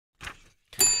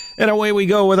And away we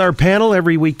go with our panel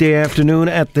every weekday afternoon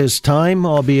at this time,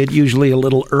 albeit usually a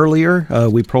little earlier.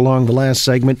 We prolonged the last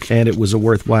segment, and it was a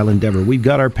worthwhile endeavor. We've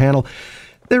got our panel.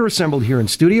 They're assembled here in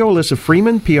studio. Elissa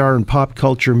Freeman, PR and pop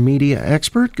culture media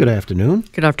expert. Good afternoon.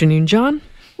 Good afternoon, John.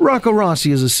 Rocco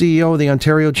Rossi is the CEO of the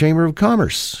Ontario Chamber of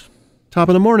Commerce. Top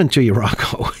of the morning to you,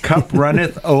 Rocco. Cup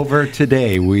runneth over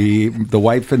today. The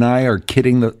wife and I are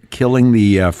killing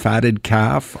the fatted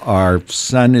calf. Our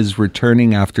son is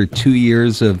returning after 2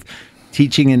 years of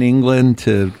teaching in England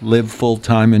to live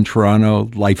full-time in Toronto.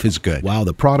 Life is good. Wow,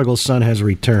 the prodigal son has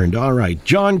returned. All right.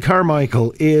 John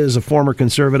Carmichael is a former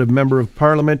Conservative member of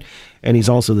Parliament, and he's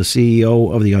also the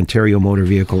CEO of the Ontario Motor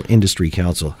Vehicle Industry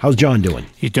Council. How's John doing?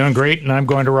 He's doing great, and I'm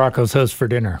going to Rocco's house for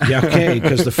dinner. Yeah, okay,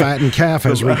 because the fattened calf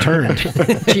has returned.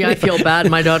 Gee, I feel bad.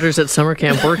 My daughter's at summer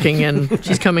camp working, and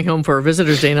she's coming home for a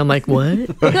visitor's day, and I'm like, what?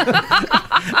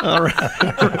 All right.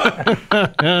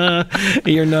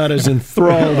 You're not as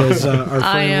enthralled as our friend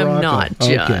I am Rocco. not,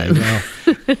 John. Okay, well,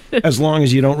 as long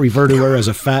as you don't refer to her as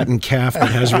a fattened calf that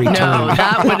has returned. No,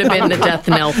 that would have been the death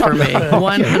knell for me.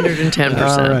 110%.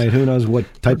 All right, who knows what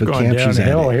type of camp she's at.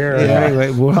 Here. Yeah,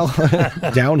 anyway, well,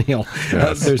 downhill.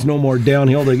 Yes. There's no more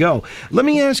downhill to go. Let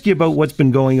me ask you about what's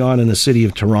been going on in the city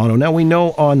of Toronto. Now, we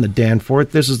know on the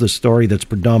Danforth, this is the story that's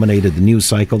predominated the news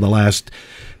cycle the last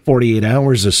 48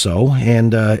 hours or so,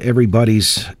 and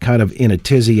everybody's kind of in a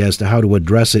tizzy as to how to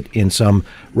address it in some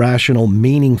rational,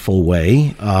 meaningful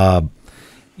way.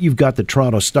 You've got the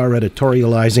Toronto Star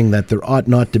editorializing that there ought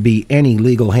not to be any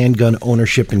legal handgun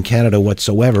ownership in Canada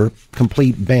whatsoever.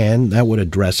 Complete ban, that would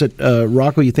address it.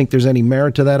 Rocco, you think there's any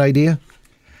merit to that idea?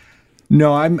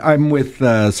 No, I'm with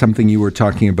something you were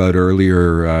talking about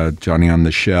earlier, Johnny, on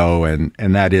the show, and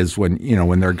that is when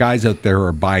there are guys out there who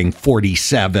are buying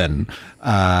 47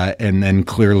 and then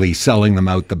clearly selling them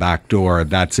out the back door.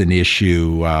 That's an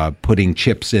issue. Putting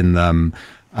chips in them.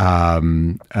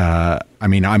 I'm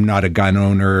not a gun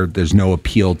owner. There's no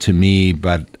appeal to me,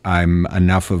 but I'm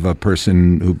enough of a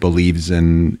person who believes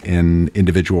in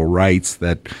individual rights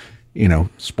that,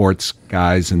 sports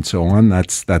guys and so on,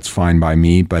 that's fine by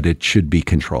me, but it should be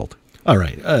controlled. All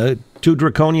right. Too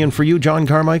draconian for you, John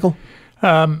Carmichael?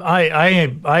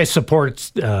 I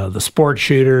support the sport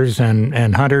shooters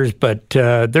and hunters, but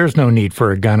there's no need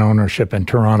for a gun ownership in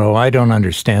Toronto. I don't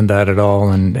understand that at all,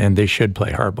 and they should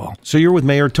play hardball. So you're with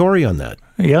Mayor Tory on that?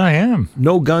 Yeah, I am.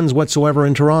 No guns whatsoever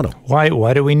in Toronto?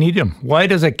 Why do we need them? Why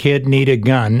does a kid need a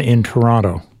gun in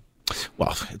Toronto?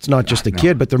 Well, it's not just a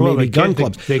kid, but there may be gun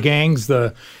clubs. The gangs,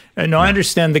 I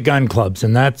understand the gun clubs,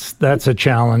 and that's a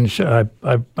challenge. I'm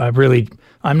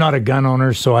not a gun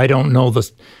owner, so I don't know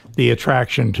the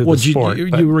attraction to the sport.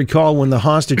 You recall when the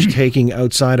hostage taking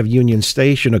outside of Union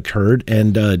Station occurred,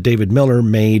 and David Miller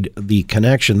made the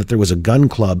connection that there was a gun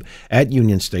club at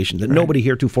Union Station that nobody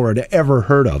heretofore had ever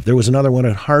heard of. There was another one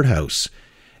at Hart House,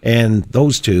 and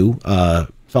those two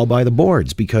fell by the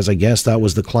boards because I guess that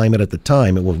was the climate at the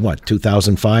time. It was,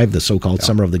 2005, the so-called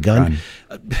Summer of the Gun.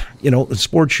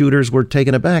 Sport shooters were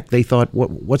taken aback. They thought,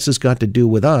 what's this got to do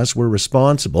with us? We're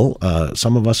responsible.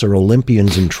 Some of us are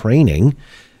Olympians in training.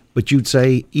 But you'd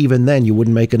say even then you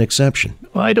wouldn't make an exception.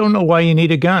 Well, I don't know why you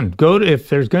need a gun. If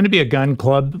there's going to be a gun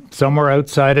club somewhere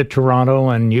outside of Toronto,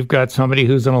 and you've got somebody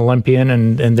who's an Olympian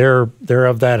and they're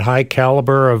of that high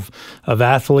caliber of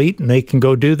athlete, and they can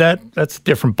go do that, that's a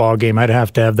different ballgame. I'd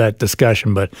have to have that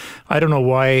discussion, but I don't know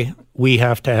why we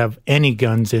have to have any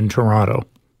guns in Toronto,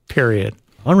 period.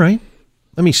 All right.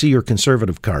 Let me see your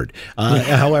conservative card.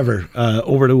 However,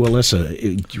 over to Elissa.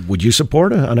 Would you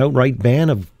support an outright ban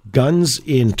of guns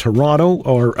in Toronto,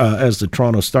 or as the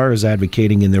Toronto Star is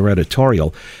advocating in their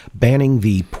editorial, banning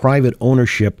the private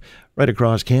ownership right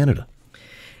across Canada?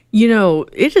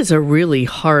 It is a really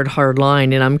hard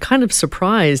line, and I'm kind of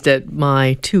surprised at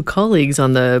my two colleagues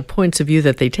on the points of view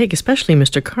that they take, especially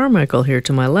Mr. Carmichael here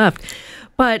to my left.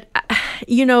 But,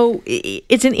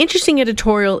 it's an interesting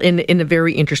editorial in a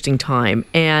very interesting time,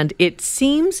 and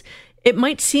it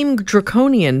might seem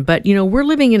draconian, but, we're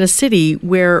living in a city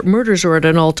where murders are at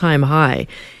an all-time high.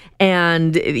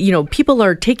 And, people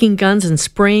are taking guns and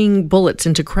spraying bullets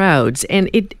into crowds. And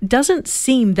it doesn't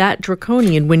seem that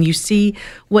draconian when you see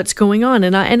what's going on.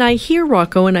 And I hear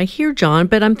Rocco and I hear John,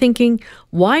 but I'm thinking,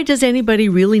 why does anybody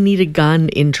really need a gun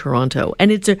in Toronto?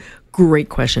 And it's a great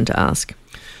question to ask.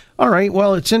 All right.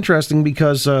 Well, it's interesting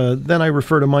because then I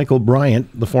refer to Michael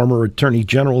Bryant, the former Attorney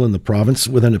General in the province,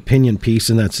 with an opinion piece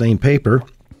in that same paper.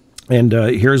 And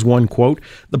here's one quote.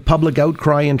 "The public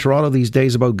outcry in Toronto these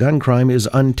days about gun crime is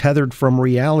untethered from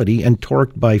reality and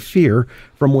torqued by fear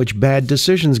from which bad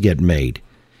decisions get made.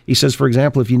 He says, for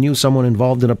example, if you knew someone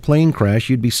involved in a plane crash,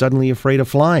 you'd be suddenly afraid of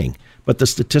flying. But the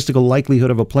statistical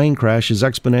likelihood of a plane crash is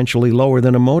exponentially lower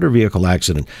than a motor vehicle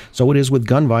accident. So it is with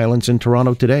gun violence in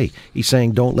Toronto today. He's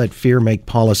saying don't let fear make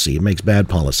policy. It makes bad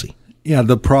policy. Yeah,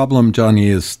 the problem, Johnny,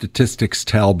 is statistics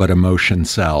tell, but emotion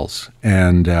sells.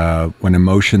 And when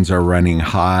emotions are running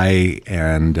high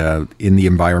and in the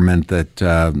environment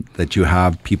that you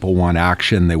have, people want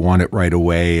action, they want it right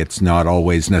away. It's not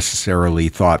always necessarily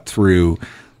thought through.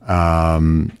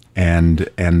 And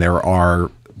there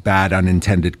are bad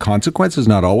unintended consequences,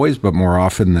 not always, but more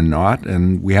often than not.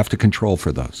 And we have to control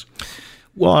for those.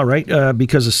 Well, all right,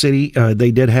 because the city,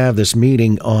 they did have this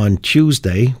meeting on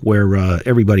Tuesday where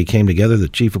everybody came together, the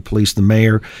chief of police, the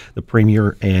mayor, the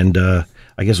premier, and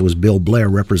I guess it was Bill Blair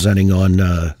representing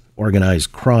on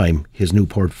organized crime, his new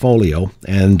portfolio.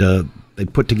 And they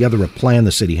put together a plan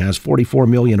the city has, $44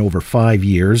 million over 5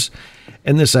 years.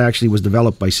 And this actually was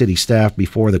developed by city staff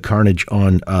before the carnage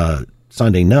on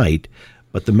Sunday night.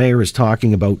 But the mayor is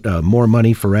talking about more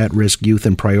money for at-risk youth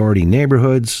in priority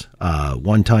neighborhoods,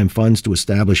 one-time funds to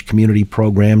establish community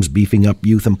programs, beefing up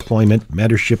youth employment,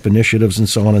 mentorship initiatives, and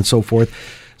so on and so forth.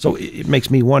 So it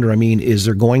makes me wonder, I mean, is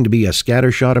there going to be a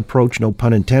scattershot approach, no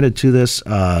pun intended, to this?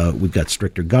 We've got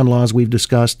stricter gun laws we've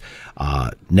discussed.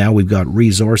 Now we've got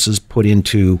resources put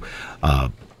into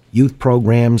youth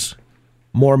programs,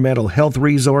 more mental health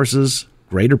resources,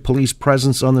 greater police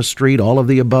presence on the street, all of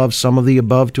the above, some of the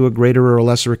above to a greater or a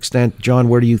lesser extent. John,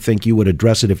 where do you think you would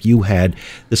address it if you had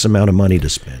this amount of money to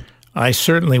spend? I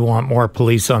certainly want more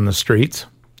police on the streets.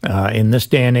 In this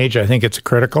day and age, I think it's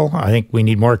critical. I think we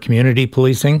need more community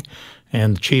policing,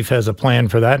 and the chief has a plan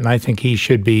for that, and I think he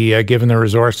should be given the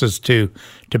resources to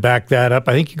back that up.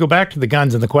 I think you go back to the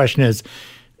guns, and the question is,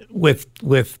 with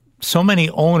so many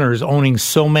owners owning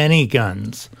so many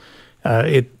guns,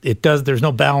 there's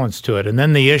no balance to it. And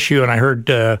then the issue, and I heard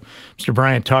Mr.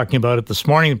 Bryant talking about it this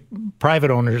morning,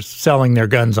 private owners selling their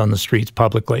guns on the streets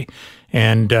publicly.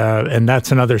 And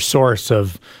that's another source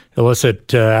of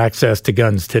illicit access to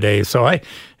guns today. So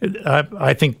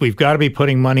I think we've got to be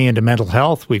putting money into mental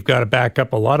health. We've got to back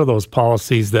up a lot of those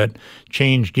policies that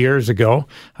changed years ago.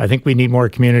 I think we need more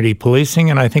community policing,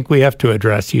 and I think we have to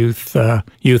address youth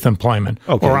employment,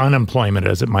 or unemployment,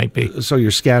 as it might be. So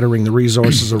you're scattering the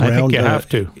resources around. I think you have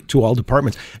to all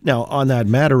departments. Now, on that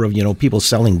matter of people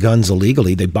selling guns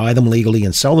illegally, they buy them legally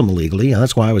and sell them illegally, and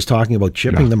that's why I was talking about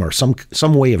chipping them or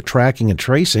some way of tracking and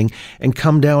tracing, and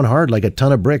come down hard like a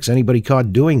ton of bricks. Anybody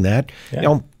caught doing that,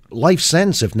 life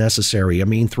sentence if necessary. I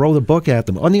mean, throw the book at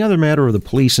them. On the other matter of the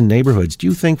police in neighborhoods, do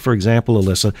you think, for example,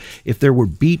 Elissa, if there were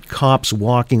beat cops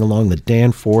walking along the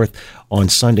Danforth on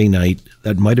Sunday night,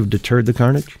 that might have deterred the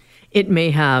carnage? It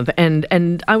may have.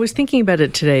 And I was thinking about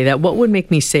it today, that what would make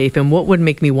me safe and what would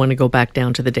make me want to go back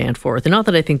down to the Danforth. And not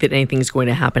that I think that anything's going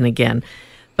to happen again.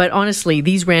 But honestly,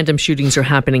 these random shootings are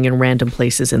happening in random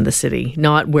places in the city,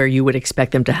 not where you would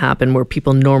expect them to happen, where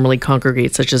people normally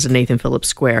congregate, such as Nathan Phillips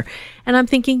Square. And I'm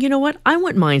thinking, you know what? I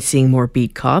wouldn't mind seeing more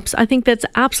beat cops. I think that's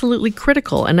absolutely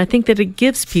critical. And I think that it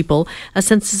gives people a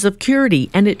sense of security,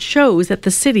 and it shows that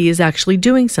the city is actually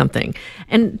doing something.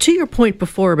 And to your point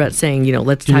before about saying,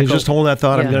 let's tackle... Can you just hold that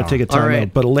thought? Yeah. I'm going to take a time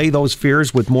out. But allay those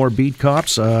fears with more beat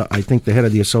cops. I think the head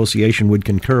of the association would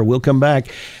concur. We'll come back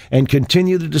and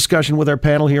continue the discussion with our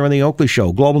panel here on The Oakley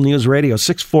Show, Global News Radio,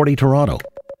 640 Toronto.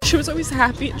 She was always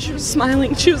happy and she was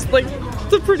smiling. She was like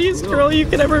the prettiest girl you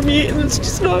could ever meet, and it's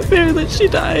just not fair that she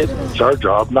died. It's our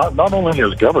job, not only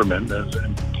as government, as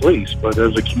in police, but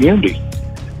as a community,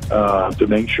 to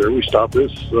make sure we stop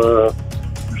this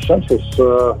senseless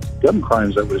gun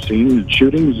crimes that we've seen, and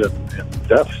shootings and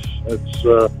deaths.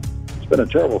 It's been a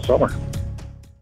terrible summer.